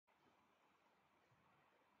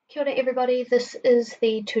Kia ora everybody, this is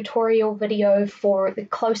the tutorial video for the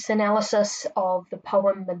close analysis of the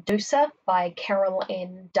poem Medusa by Carol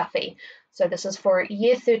Ann Duffy. So this is for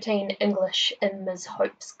Year 13 English in Ms.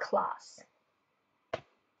 Hope's class.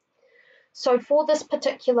 So for this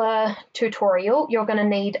particular tutorial, you're going to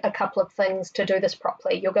need a couple of things to do this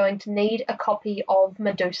properly. You're going to need a copy of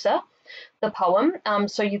Medusa, the poem,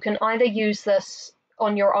 so you can either use this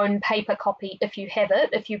on your own paper copy if you have it,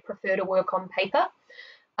 if you prefer to work on paper.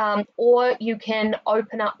 Or you can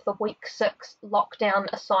open up the week 6 lockdown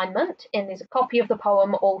assignment and there's a copy of the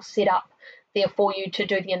poem all set up there for you to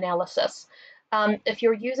do the analysis. If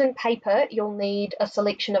you're using paper, you'll need a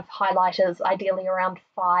selection of highlighters, ideally around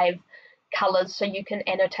 5 colours, so you can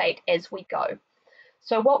annotate as we go.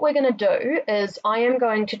 So what we're going to do is I am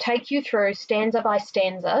going to take you through stanza by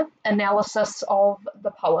stanza analysis of the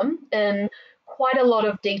poem in quite a lot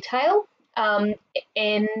of detail,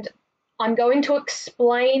 and I'm going to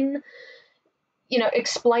explain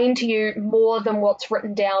to you more than what's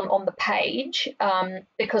written down on the page,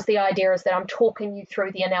 because the idea is that I'm talking you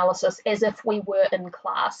through the analysis as if we were in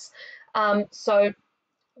class. So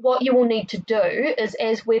what you will need to do is,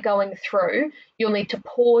 as we're going through, you'll need to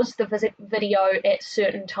pause the video at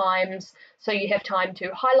certain times so you have time to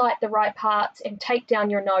highlight the right parts and take down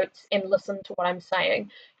your notes and listen to what I'm saying.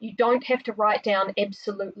 You don't have to write down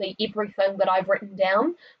absolutely everything that I've written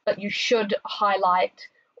down, but you should highlight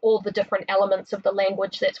all the different elements of the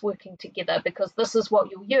language that's working together, because this is what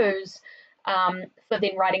you'll use for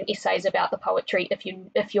then writing essays about the poetry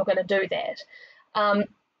if you're going to do that.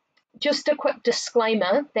 Just a quick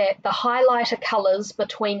disclaimer that the highlighter colours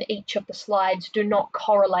between each of the slides do not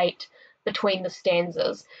correlate between the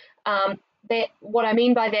stanzas. What I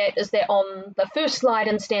mean by that is that on the first slide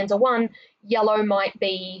in stanza 1, yellow might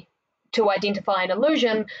be to identify an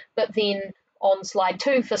illusion, but then on slide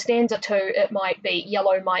 2 for stanza 2,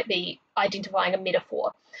 yellow might be identifying a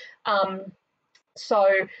metaphor. So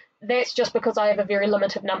that's just because I have a very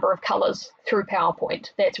limited number of colours through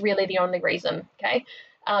PowerPoint. That's really the only reason, okay?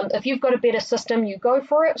 If you've got a better system, you go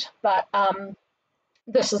for it, but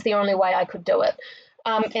this is the only way I could do it.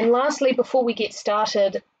 And lastly, before we get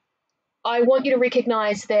started, I want you to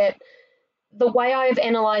recognise that the way I have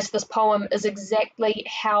analysed this poem is exactly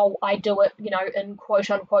how I do it, in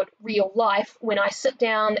quote-unquote real life, when I sit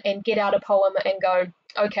down and get out a poem and go,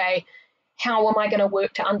 okay, how am I going to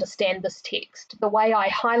work to understand this text? The way I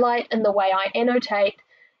highlight and the way I annotate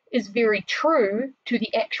is very true to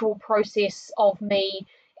the actual process of me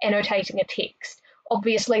annotating a text.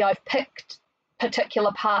 Obviously, I've picked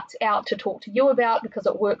particular parts out to talk to you about because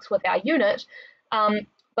it works with our unit,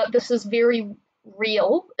 but this is very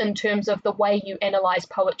real in terms of the way you analyse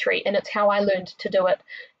poetry, and it's how I learned to do it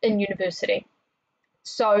in university.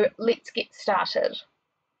 So let's get started.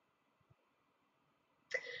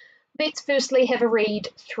 Let's firstly have a read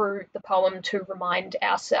through the poem to remind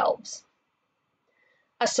ourselves.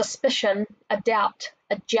 A suspicion, a doubt,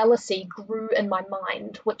 a jealousy grew in my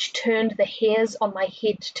mind, which turned the hairs on my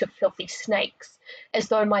head to filthy snakes, as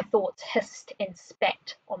though my thoughts hissed and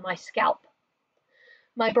spat on my scalp.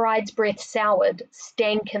 My bride's breath soured,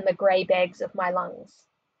 stank in the grey bags of my lungs.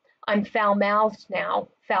 I'm foul-mouthed now,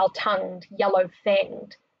 foul-tongued,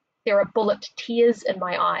 yellow-fanged. There are bullet tears in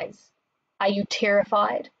my eyes. Are you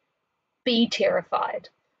terrified? Be terrified.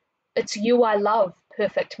 It's you I love,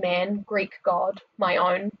 perfect man, Greek god, my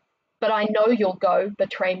own. But I know you'll go,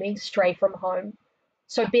 betray me, stray from home.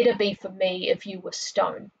 So better be for me if you were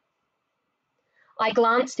stone. I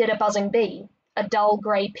glanced at a buzzing bee. A dull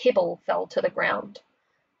grey pebble fell to the ground.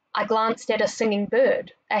 I glanced at a singing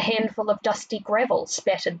bird. A handful of dusty gravel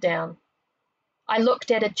spattered down. I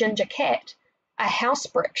looked at a ginger cat. A house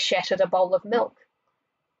brick shattered a bowl of milk.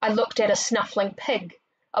 I looked at a snuffling pig.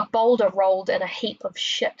 A boulder rolled in a heap of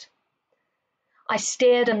shit. I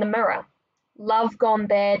stared in the mirror. Love gone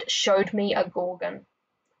bad showed me a gorgon.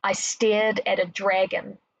 I stared at a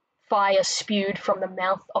dragon. Fire spewed from the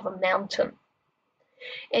mouth of a mountain.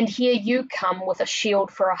 And here you come with a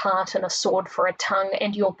shield for a heart and a sword for a tongue,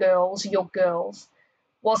 and your girls.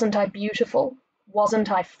 Wasn't I beautiful?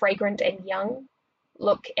 Wasn't I fragrant and young?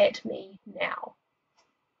 Look at me now.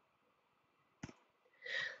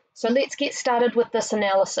 So let's get started with this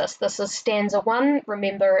analysis. This is stanza 1.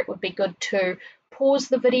 Remember, it would be good to pause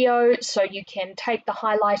the video so you can take the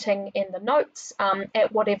highlighting and the notes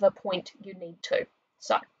at whatever point you need to.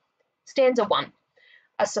 So, stanza 1.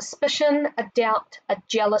 A suspicion, a doubt, a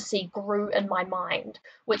jealousy grew in my mind,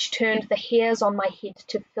 which turned the hairs on my head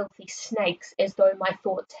to filthy snakes, as though my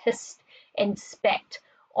thoughts hissed and spat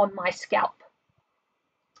on my scalp.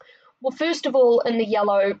 Well, first of all, in the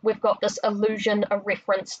yellow, we've got this allusion, a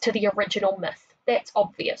reference to the original myth. that's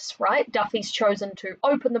obvious, right? Duffy's chosen to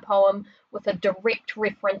open the poem with a direct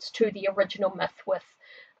reference to the original myth with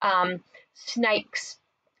snakes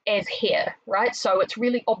as hair, right? So it's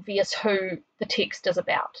really obvious who the text is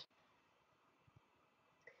about.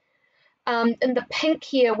 In the pink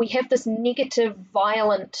here, we have this negative,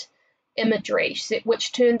 violent imagery,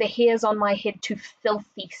 which turned the hairs on my head to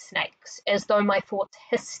filthy snakes, as though my thoughts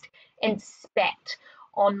hissed and spat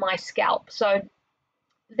on my scalp. So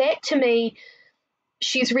that, to me,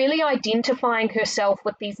 she's really identifying herself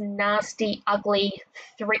with these nasty, ugly,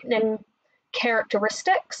 threatening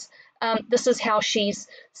characteristics. This is how she's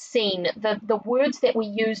seen. The words that we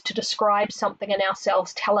use to describe something in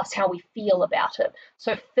ourselves tell us how we feel about it.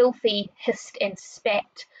 So filthy, hissed, and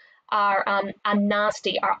spat are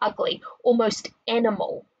nasty, are ugly, almost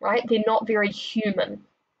animal, right? They're not very human.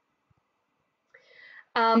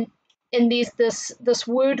 And there's this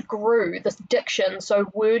word grew, this diction, so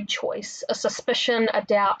word choice, a suspicion, a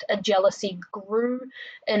doubt, a jealousy grew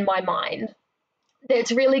in my mind.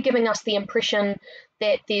 That's really giving us the impression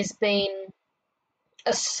that there's been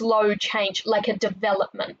a slow change, like a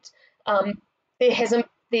development.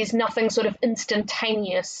 There's nothing sort of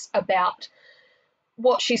instantaneous about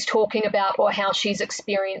what she's talking about or how she's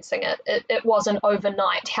experiencing it. It wasn't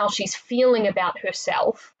overnight. How she's feeling about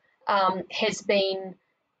herself has been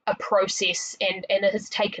a process, and it has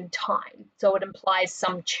taken time. So it implies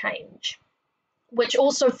some change, which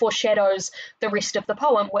also foreshadows the rest of the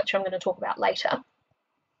poem, which I'm going to talk about later.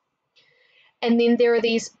 And then there are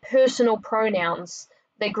these personal pronouns.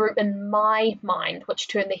 They group in my mind, which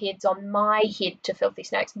turn the heads on my head to filthy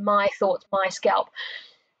snakes, my thoughts, my scalp.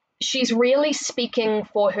 She's really speaking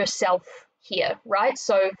for herself here, right?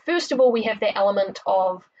 So first of all, we have the element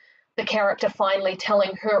of the character finally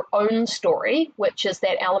telling her own story, which is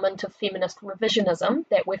that element of feminist revisionism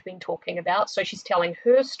that we've been talking about. So she's telling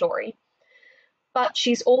her story. But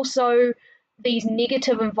she's also, these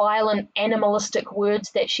negative and violent animalistic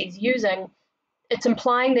words that she's using, it's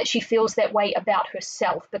implying that she feels that way about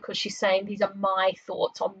herself, because she's saying these are my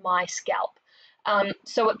thoughts on my scalp.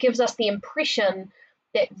 So it gives us the impression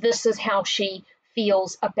that this is how she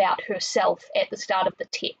feels about herself at the start of the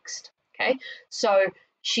text. Okay, so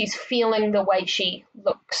she's feeling the way she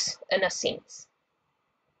looks, in a sense.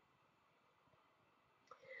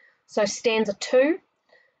 So stanza 2,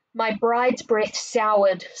 my bride's breath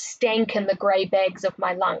soured, stank in the grey bags of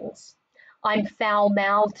my lungs. I'm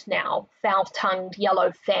foul-mouthed now, foul-tongued,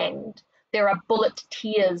 yellow-fanged. There are bullet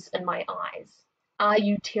tears in my eyes. Are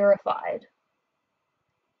you terrified?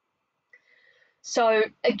 So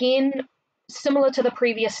again, similar to the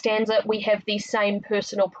previous stanza, we have these same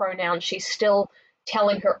personal pronouns. She's still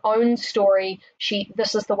telling her own story.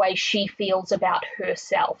 This is the way she feels about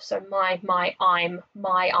herself. So my, I'm,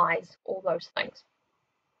 my eyes, all those things.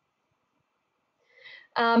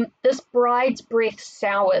 This bride's breath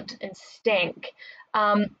soured and stank.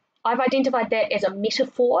 I've identified that as a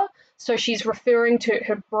metaphor. So she's referring to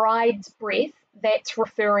her bride's breath. That's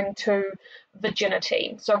referring to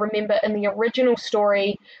virginity. So remember, in the original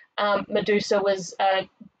story, Medusa was a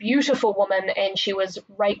beautiful woman and she was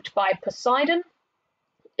raped by Poseidon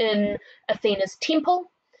in Athena's temple,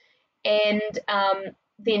 and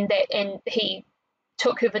then he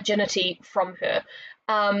took her virginity from her.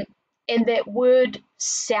 And that word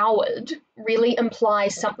soured really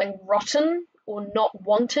implies something rotten or not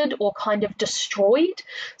wanted or kind of destroyed.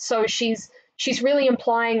 So she's really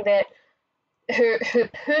implying that her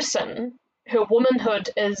person, her womanhood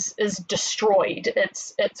is destroyed.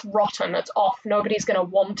 It's rotten, it's off, nobody's going to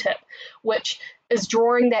want it, which is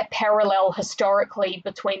drawing that parallel historically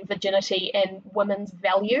between virginity and women's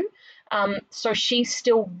value. So she's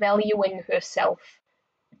still valuing herself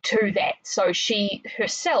to that. So she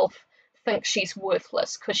herself thinks she's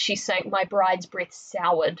worthless because she's saying my bride's breath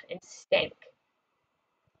soured and stank.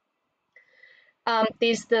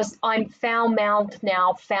 There's this I'm foul-mouthed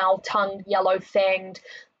now, foul-tongued, yellow-fanged,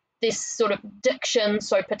 this sort of diction,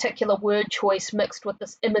 so particular word choice mixed with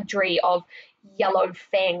this imagery of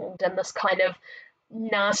yellow-fanged and this kind of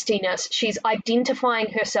nastiness. She's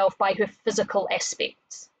identifying herself by her physical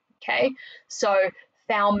aspects, okay? So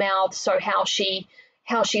foul-mouthed, so how she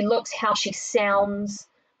looks, how she sounds,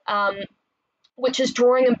 which is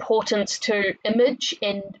drawing importance to image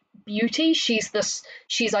and beauty.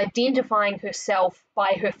 She's identifying herself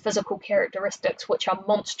by her physical characteristics, which are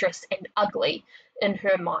monstrous and ugly in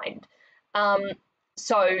her mind.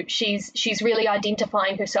 So she's really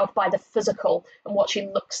identifying herself by the physical and what she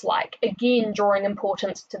looks like. Again, drawing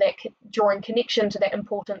connection to that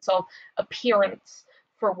importance of appearance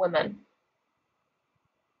for women.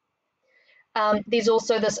 There's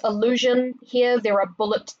also this allusion here. There are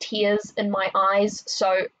bullet tears in my eyes,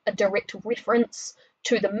 so a direct reference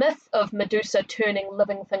to the myth of Medusa turning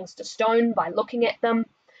living things to stone by looking at them.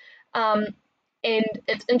 And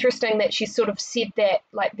it's interesting that she sort of said that,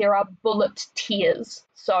 like, there are bullet tears,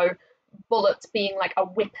 so bullets being like a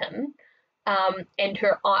weapon, and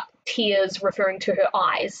her tears referring to her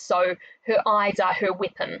eyes, so her eyes are her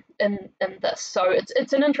weapon in this. So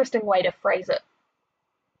it's an interesting way to phrase it.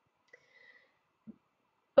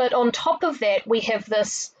 But on top of that, we have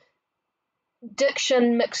this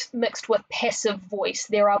diction mixed with passive voice.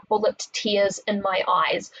 There are bullet tears in my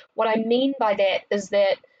eyes. What I mean by that is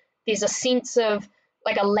that there's a sense of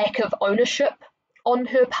like a lack of ownership on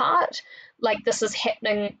her part. Like this is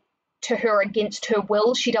happening to her against her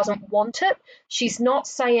will. She doesn't want it. She's not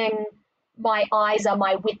saying my eyes are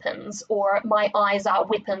my weapons, or my eyes are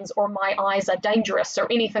weapons, or my eyes are dangerous, or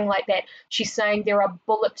anything like that. She's saying there are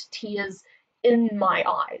bullet tears in my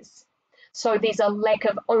eyes. So there's a lack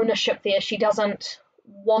of ownership there. She doesn't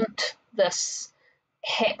want this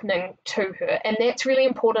happening to her. And that's really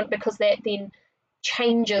important because that then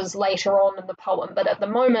changes later on in the poem. But at the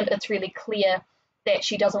moment, it's really clear that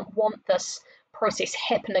she doesn't want this process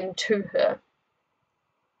happening to her.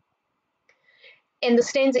 And the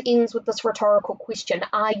stanza ends with this rhetorical question,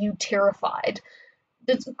 are you terrified?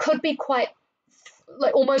 This could be quite,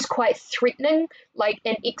 like almost quite threatening, like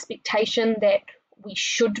an expectation that we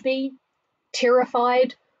should be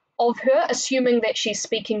terrified of her, assuming that she's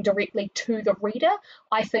speaking directly to the reader.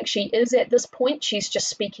 I think she is at this point. She's just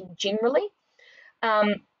speaking generally.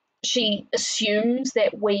 She assumes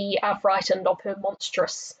that we are frightened of her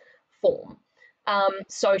monstrous form.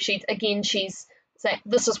 So she's saying,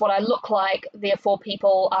 this is what I look like, therefore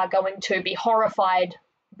people are going to be horrified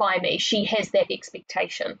by me. She has that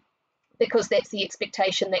expectation because that's the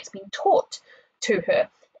expectation that's been taught to her,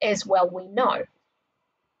 as well we know.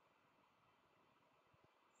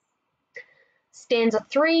 Stanza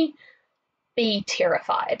 3, be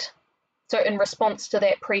terrified. So in response to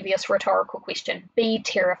that previous rhetorical question, be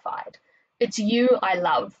terrified. It's you I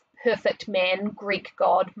love, perfect man, Greek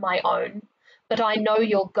god, my own. But I know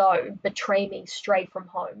you'll go, betray me, stray from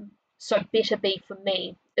home. So better be for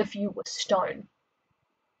me if you were stone.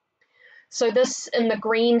 So this in the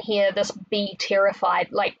green here, this be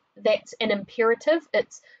terrified, like that's an imperative.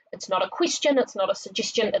 It's not a question, it's not a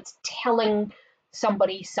suggestion, it's telling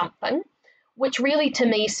somebody something, which really to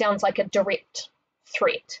me sounds like a direct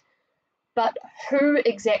threat. But who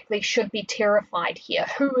exactly should be terrified here?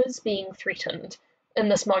 Who is being threatened in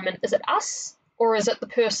this moment? Is it us, or is it the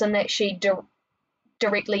person that she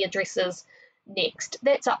directly addresses next?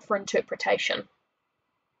 That's up for interpretation.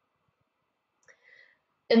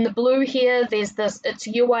 In the blue here, there's this, it's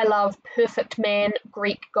you I love, perfect man,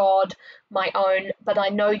 Greek god, my own, but I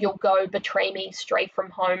know you'll go, betray me, stray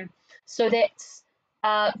from home. So that's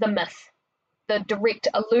the myth, the direct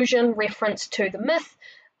allusion, reference to the myth.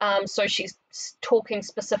 So she's talking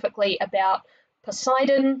specifically about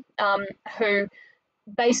Poseidon, who,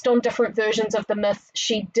 based on different versions of the myth,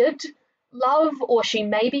 she did love, or she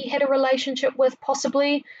maybe had a relationship with,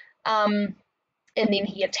 possibly, and then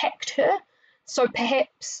he attacked her. So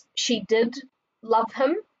perhaps she did love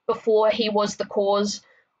him before he was the cause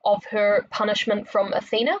of her punishment from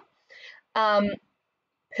Athena.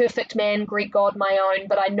 Perfect man, Greek god, my own,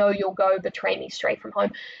 but I know you'll go, betray me, stray from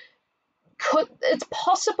home. It's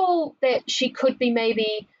possible that she could be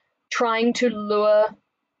maybe trying to lure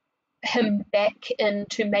him back in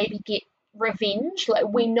to maybe get revenge. Like,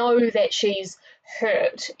 we know that she's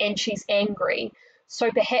hurt and she's angry, so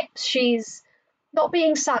perhaps she's not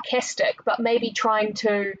being sarcastic, but maybe trying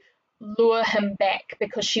to lure him back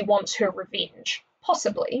because she wants her revenge,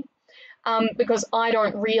 possibly. Because I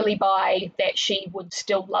don't really buy that she would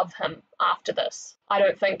still love him after this. I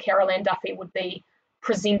don't think Carol Ann Duffy would be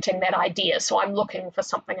presenting that idea, so I'm looking for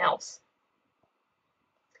something else.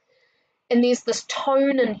 And there's this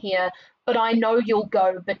tone in here, but I know you'll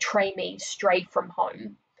go, betray me, stray from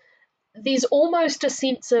home. There's almost a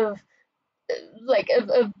sense of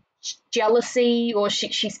of jealousy, or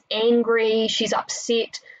she's angry, she's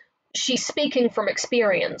upset. She's speaking from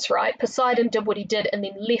experience, right? Poseidon did what he did and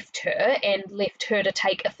then left her to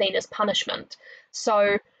take Athena's punishment.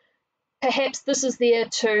 So perhaps this is there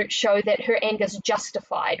to show that her anger is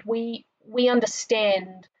justified. We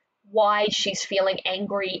understand why she's feeling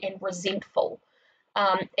angry and resentful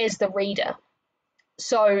as the reader.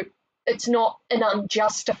 So it's not an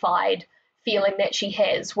unjustified feeling that she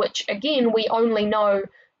has, which again, we only know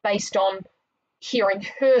based on hearing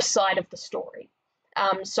her side of the story.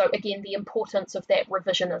 So again, the importance of that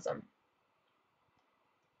revisionism.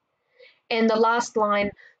 And the last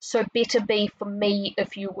line, so better be for me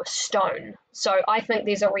if you were stone. So I think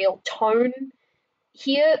there's a real tone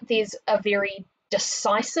here. There's a very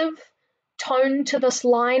decisive tone to this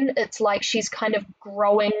line. It's like she's kind of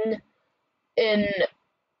growing in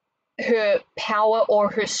her power or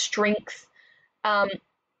her strength.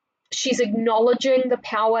 She's acknowledging the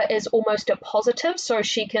power as almost a positive, so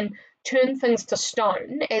she can turn things to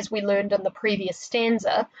stone, as we learned in the previous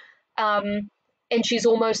stanza. And she's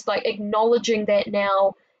almost like acknowledging that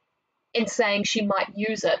now and saying she might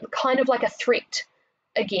use it, kind of like a threat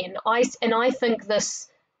again. I think this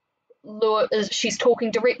lure is, she's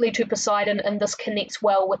talking directly to Poseidon, and this connects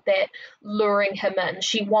well with that luring him in.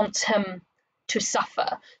 She wants him to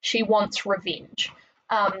suffer. She wants revenge.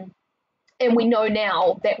 And we know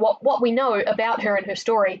now that what we know about her and her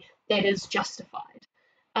story, that is justified.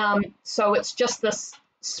 So it's just this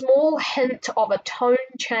small hint of a tone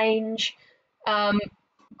change,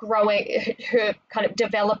 growing, her kind of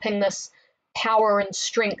developing this power and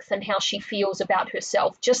strength and how she feels about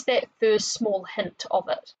herself. Just that first small hint of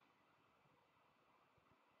it.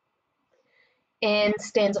 And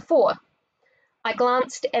stanza 4. I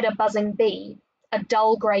glanced at a buzzing bee, a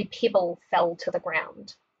dull grey pebble fell to the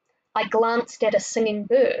ground. I glanced at a singing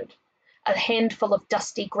bird, a handful of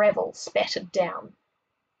dusty gravel spattered down.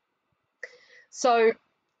 So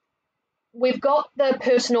we've got the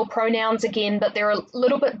personal pronouns again, but they're a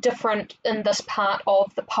little bit different in this part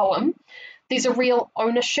of the poem. There's a real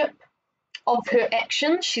ownership of her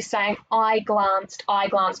actions. She's saying, I glanced, I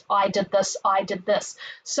did this, I did this.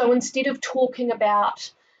 So instead of talking about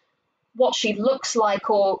what she looks like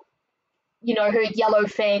or, you know, her yellow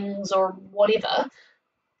fangs or whatever,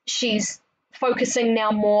 she's focusing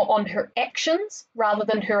now more on her actions rather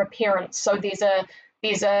than her appearance. So there's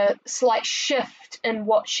a slight shift in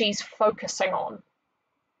what she's focusing on.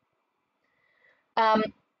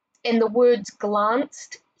 And the words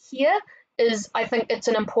glanced here is, I think it's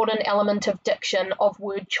an important element of diction, of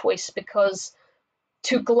word choice, because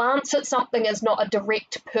to glance at something is not a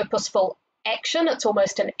direct, purposeful action. It's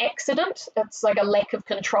almost an accident. It's like a lack of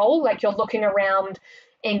control, like you're looking around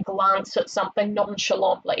and glance at something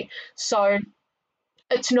nonchalantly. So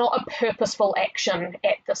it's not a purposeful action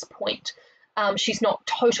at this point. She's not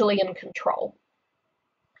totally in control.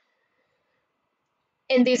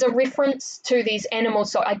 And there's a reference to these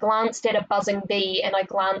animals. So I glanced at a buzzing bee and I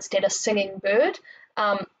glanced at a singing bird.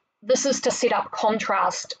 This is to set up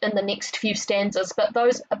contrast in the next few stanzas, but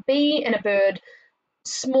those, a bee and a bird,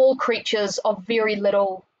 small creatures of very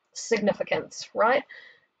little significance, right?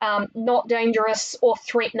 Not dangerous or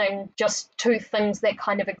threatening, just two things that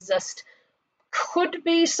kind of exist. Could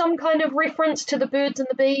be some kind of reference to the birds and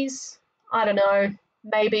the bees. I don't know.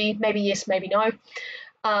 Maybe yes, maybe no.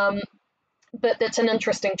 But it's an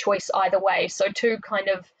interesting choice either way. So two kind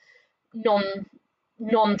of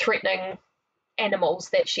non-threatening animals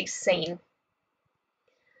that she's seen.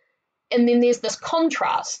 And then there's this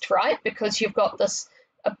contrast, right? Because you've got this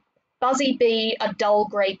a buzzy bee, a dull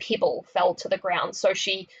grey pebble fell to the ground. So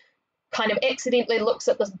she kind of accidentally looks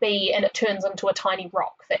at this bee and it turns into a tiny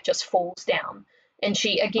rock that just falls down. And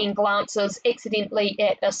she again glances accidentally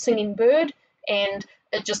at a singing bird and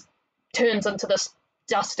it just turns into this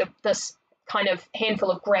dust of this kind of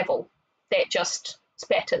handful of gravel that just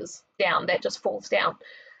spatters down, that just falls down.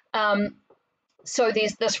 So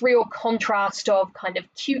there's this real contrast of kind of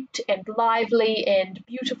cute and lively and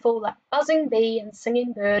beautiful, like buzzing bee and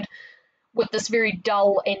singing bird, with this very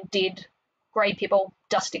dull and dead grey pebble,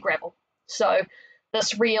 dusty gravel. So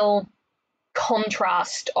this real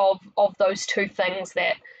contrast of those two things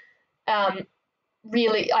that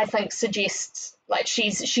really, I think, suggests like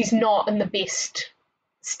she's not in the best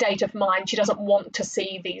state of mind. She doesn't want to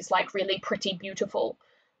see these like really pretty, beautiful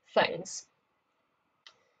things.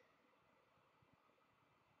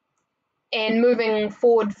 And moving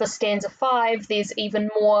forward for stanza 5, there's even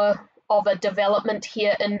more of a development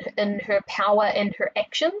here in her power and her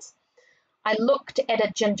actions. I looked at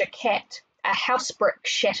a ginger cat, a house brick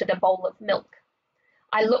shattered a bowl of milk.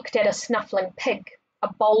 I looked at a snuffling pig,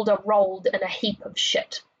 a boulder rolled in a heap of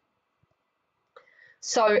shit.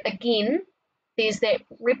 So again, there's that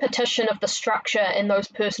repetition of the structure in those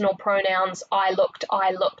personal pronouns, I looked,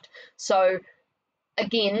 I looked. So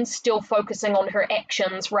again, still focusing on her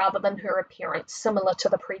actions rather than her appearance, similar to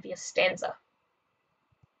the previous stanza.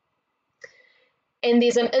 And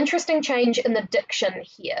there's an interesting change in the diction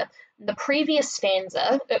here. In the previous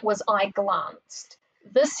stanza, it was I glanced.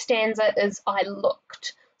 This stanza is I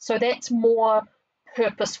looked. So that's more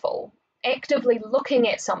purposeful. Actively looking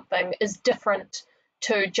at something is different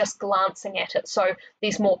to just glancing at it. So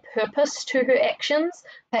there's more purpose to her actions.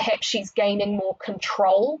 Perhaps she's gaining more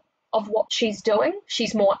control of what she's doing.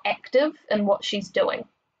 She's more active in what she's doing.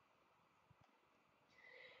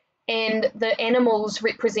 And the animals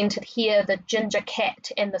represented here, the ginger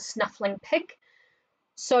cat and the snuffling pig.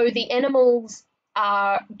 So the animals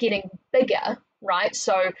are getting bigger, right?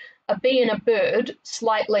 So a bee and a bird,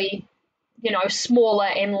 slightly, smaller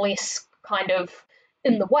and less kind of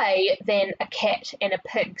in the way than a cat and a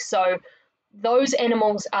pig. So those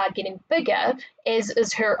animals are getting bigger, as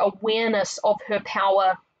is her awareness of her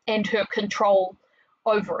power and her control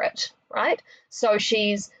over it, right? So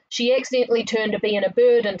she accidentally turned a bee and a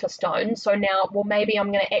bird into stone. So now, well, maybe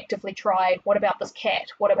I'm going to actively try, what about this cat?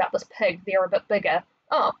 What about this pig? They're a bit bigger.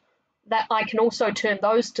 Oh, that I can also turn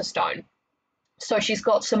those to stone. So she's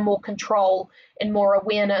got some more control and more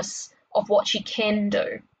awareness of what she can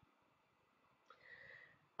do.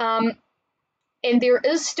 And there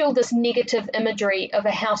is still this negative imagery of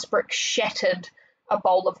a house brick shattered a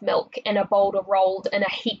bowl of milk and a boulder rolled in a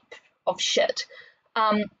heap of shit.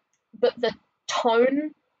 But the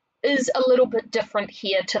tone is a little bit different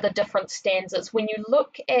here to the different stanzas. When you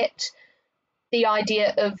look at the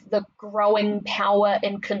idea of the growing power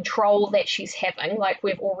and control that she's having, like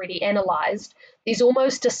we've already analysed, there's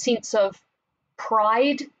almost a sense of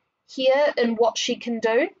pride here in what she can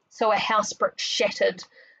do. So a house brick shattered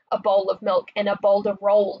a bowl of milk and a boulder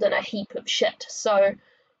rolled in a heap of shit. So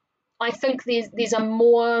I think there's a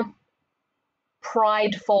more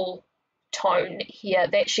prideful tone here,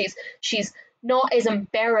 that she's not as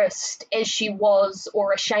embarrassed as she was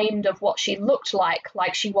or ashamed of what she looked like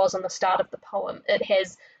she was in the start of the poem. It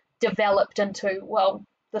has developed into, well,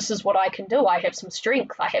 this is what I can do. I have some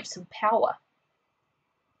strength. I have some power.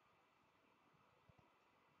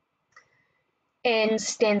 And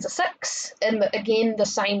stanza 6, again, the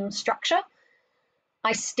same structure.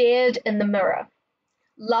 I stared in the mirror.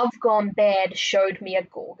 Love gone bad showed me a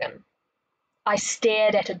gorgon. I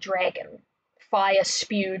stared at a dragon. Fire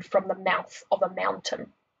spewed from the mouth of a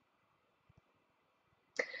mountain.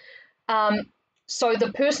 So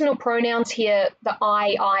the personal pronouns here, the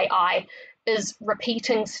I, is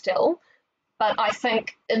repeating still, but I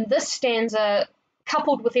think in this stanza,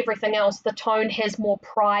 coupled with everything else, the tone has more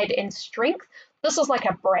pride and strength. This is like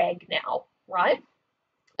a brag now, right?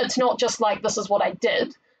 It's not just like, this is what I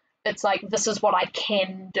did. It's like, this is what I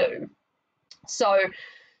can do. So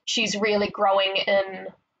she's really growing in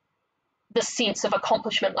the sense of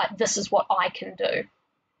accomplishment, like, this is what I can do.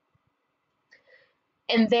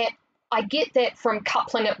 And that, I get that from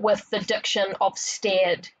coupling it with the diction of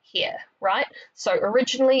stared here, right? So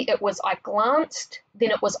originally it was I glanced,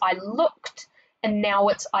 then it was I looked, and now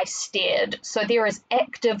it's I stared. So there is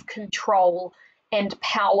active control and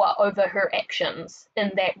power over her actions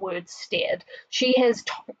in that word stared. She has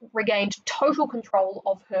regained total control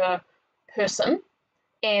of her person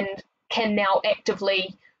and can now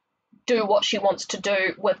actively do what she wants to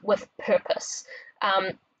do with purpose.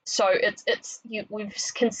 So we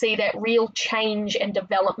can see that real change and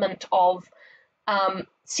development of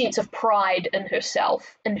sense of pride in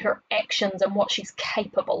herself, in her actions, and what she's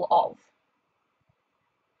capable of.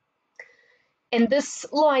 And this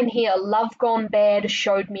line here, love gone bad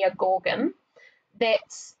showed me a gorgon,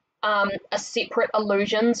 that's a separate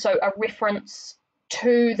allusion, so a reference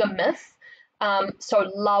to the myth. So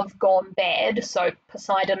love gone bad, so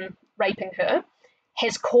Poseidon raping her,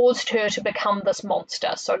 has caused her to become this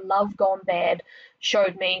monster. So love gone bad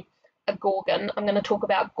showed me a gorgon. I'm going to talk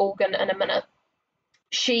about gorgon in a minute.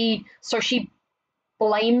 She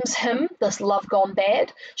blames him, this love gone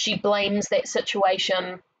bad. She blames that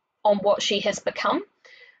situation on what she has become.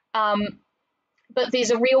 But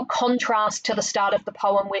there's a real contrast to the start of the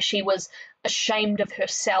poem where she was ashamed of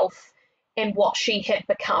herself and what she had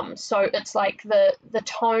become. So it's like the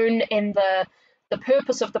tone and the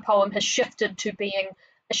purpose of the poem has shifted to being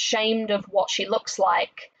ashamed of what she looks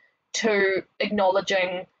like to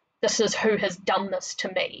acknowledging this is who has done this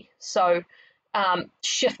to me. So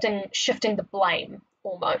shifting the blame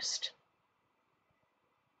almost.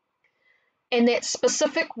 And that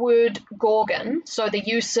specific word gorgon, so the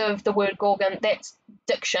use of the word gorgon, that's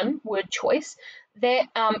diction, word choice, that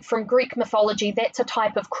from Greek mythology, that's a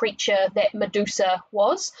type of creature that Medusa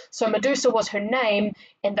was. So Medusa was her name,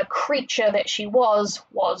 and the creature that she was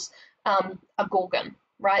a gorgon,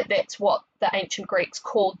 right? That's what the ancient Greeks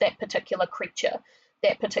called that particular creature,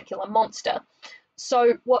 that particular monster.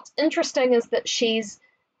 So what's interesting is that she's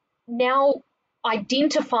now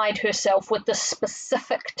identified herself with this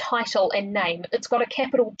specific title and name. It's got a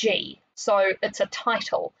capital G, so it's a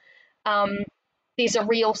title. There's a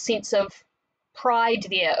real sense of pride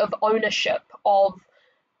there, of ownership, of,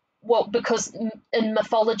 well, because in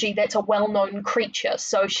mythology that's a well-known creature,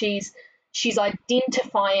 so she's she's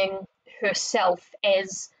identifying herself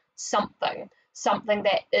as something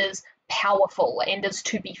that is powerful and is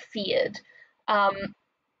to be feared.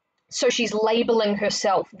 So she's labeling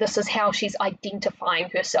herself. This is how she's identifying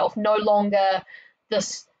herself. No longer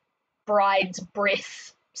this bride's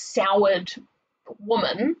breath soured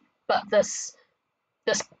woman, but this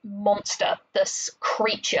monster, this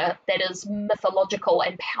creature that is mythological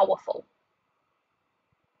and powerful.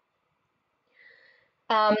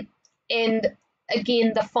 And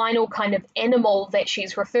again, the final kind of animal that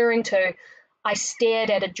she's referring to, I stared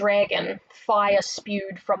at a dragon, fire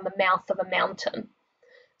spewed from the mouth of a mountain.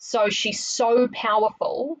 So she's so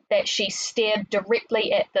powerful that she stared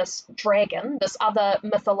directly at this dragon, this other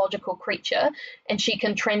mythological creature, and she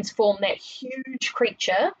can transform that huge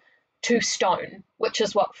creature to stone, which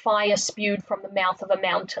is what fire spewed from the mouth of a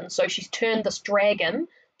mountain. So she's turned this dragon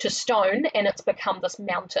to stone and it's become this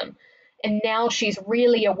mountain. And now she's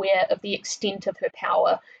really aware of the extent of her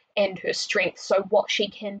power and her strength, so what she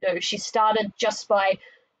can do. She started just by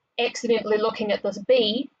accidentally looking at this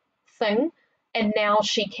bee thing, and now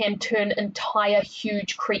she can turn entire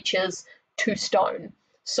huge creatures to stone.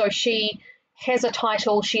 So she has a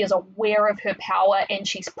title, she is aware of her power, and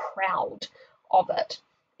she's proud of it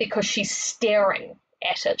because she's staring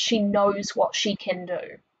at it. She knows what she can do.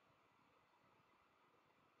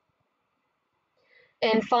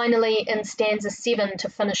 And finally, in stanza 7, to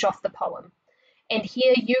finish off the poem, and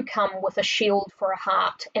here you come with a shield for a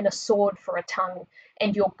heart and a sword for a tongue,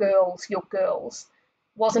 and your girls.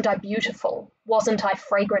 Wasn't I beautiful? Wasn't I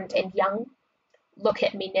fragrant and young? Look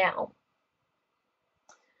at me now.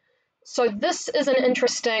 So this is an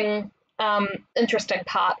interesting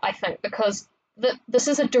part, I think, because this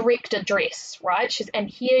is a direct address, right? And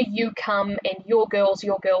here you come and your girls.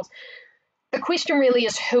 The question really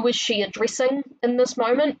is, who is she addressing in this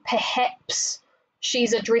moment? Perhaps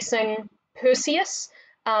she's addressing Perseus,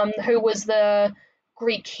 who was the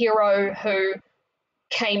Greek hero who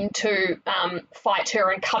came to fight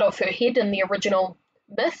her and cut off her head in the original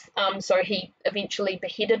myth. So he eventually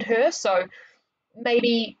beheaded her. So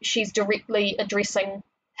maybe she's directly addressing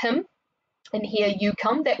him. And here you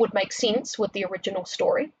come. That would make sense with the original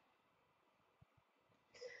story.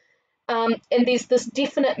 And there's this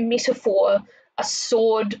definite metaphor, a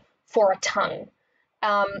sword for a tongue.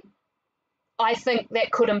 I think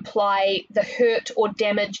that could imply the hurt or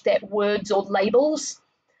damage that words or labels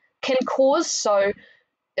can cause. So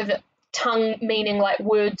if tongue meaning like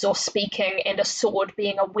words or speaking, and a sword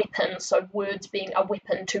being a weapon, so words being a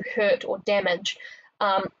weapon to hurt or damage.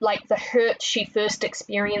 Like the hurt she first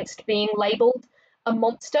experienced being labelled a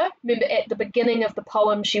monster. Remember at the beginning of the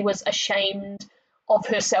poem she was ashamed of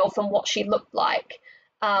herself and what she looked like.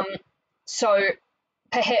 So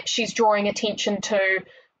perhaps she's drawing attention to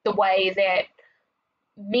the way that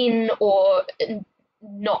men, or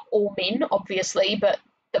not all men obviously, but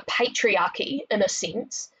the patriarchy in a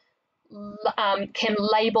sense, can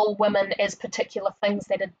label women as particular things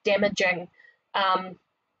that are damaging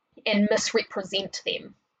and misrepresent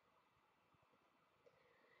them.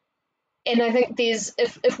 And I think there's,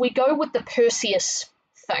 if we go with the Perseus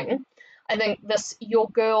thing, I think this your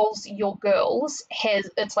girls has,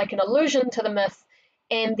 it's like an allusion to the myth,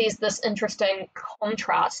 and there's this interesting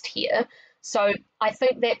contrast here. So I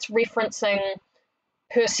think that's referencing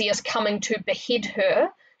Perseus coming to behead her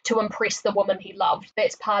to impress the woman he loved.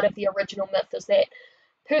 That's part of the original myth, is that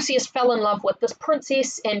Perseus fell in love with this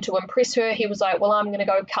princess, and to impress her, he was like, well, I'm going to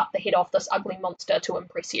go cut the head off this ugly monster to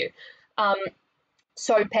impress you.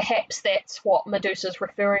 So perhaps that's what Medusa's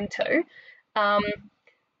referring to.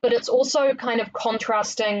 But it's also kind of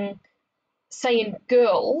contrasting, saying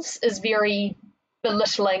girls is very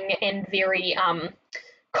belittling and very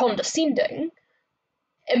condescending.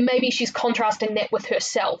 And maybe she's contrasting that with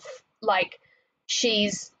herself. Like,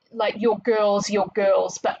 she's like, your girls,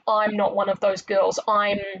 but I'm not one of those girls.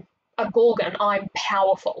 I'm a Gorgon. I'm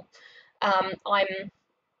powerful.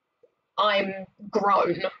 I'm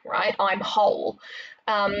grown, right? I'm whole.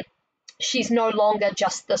 She's no longer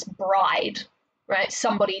just this bride, right?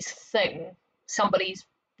 Somebody's thing, somebody's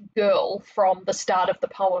girl from the start of the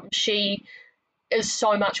poem. She is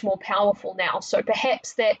so much more powerful now. So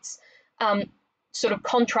perhaps that's sort of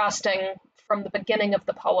contrasting from the beginning of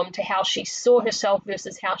the poem to how she saw herself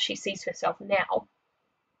versus how she sees herself now.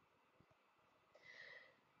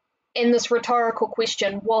 In this rhetorical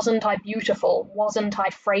question, wasn't I beautiful? Wasn't I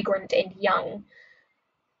fragrant and young?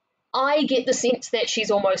 I get the sense that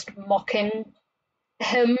she's almost mocking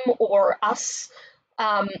him or us.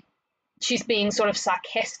 She's being sort of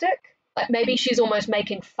sarcastic. Like maybe she's almost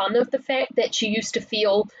making fun of the fact that she used to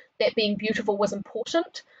feel that being beautiful was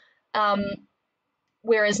important.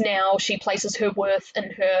 whereas now she places her worth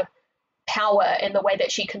in her power and the way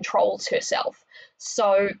that she controls herself.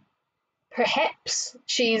 So perhaps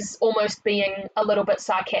she's almost being a little bit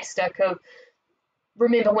sarcastic of,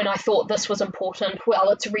 remember when I thought this was important?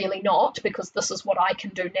 Well, it's really not, because this is what I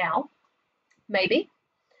can do now, maybe.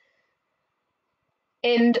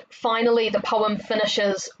 And finally, the poem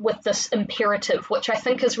finishes with this imperative, which I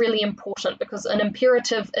think is really important, because an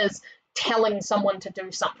imperative is telling someone to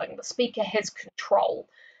do something. The speaker has control.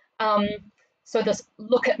 So this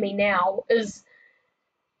 "look at me now" is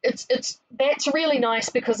that's really nice,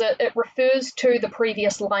 because it refers to the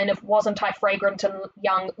previous line of "wasn't I fragrant and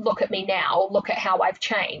young, look at me now, look at how I've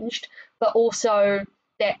changed," but also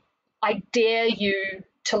that I dare you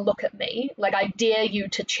to look at me, like I dare you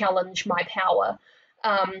to challenge my power.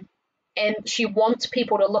 And she wants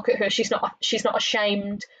people to look at her. She's not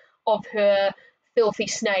ashamed of her filthy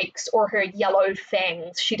snakes or her yellow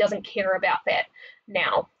fangs. She doesn't care about that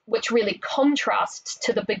now, which really contrasts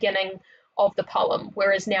to the beginning of the poem,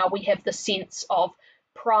 whereas now we have the sense of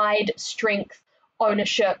pride, strength,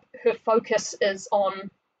 ownership. Her focus is on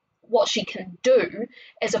what she can do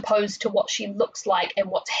as opposed to what she looks like and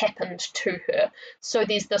what's happened to her. So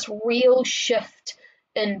there's this real shift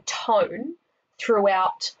in tone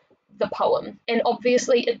throughout the poem. And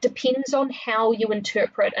obviously it depends on how you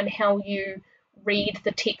interpret and how you read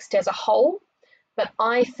the text as a whole, but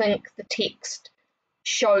I think the text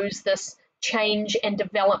shows this change and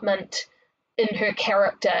development in her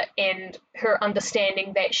character and her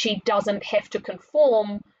understanding that she doesn't have to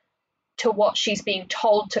conform to what she's being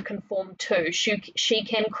told to conform to. She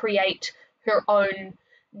can create her own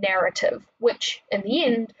narrative, which in the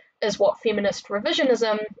end is what feminist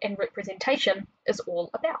revisionism and representation is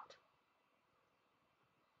all about.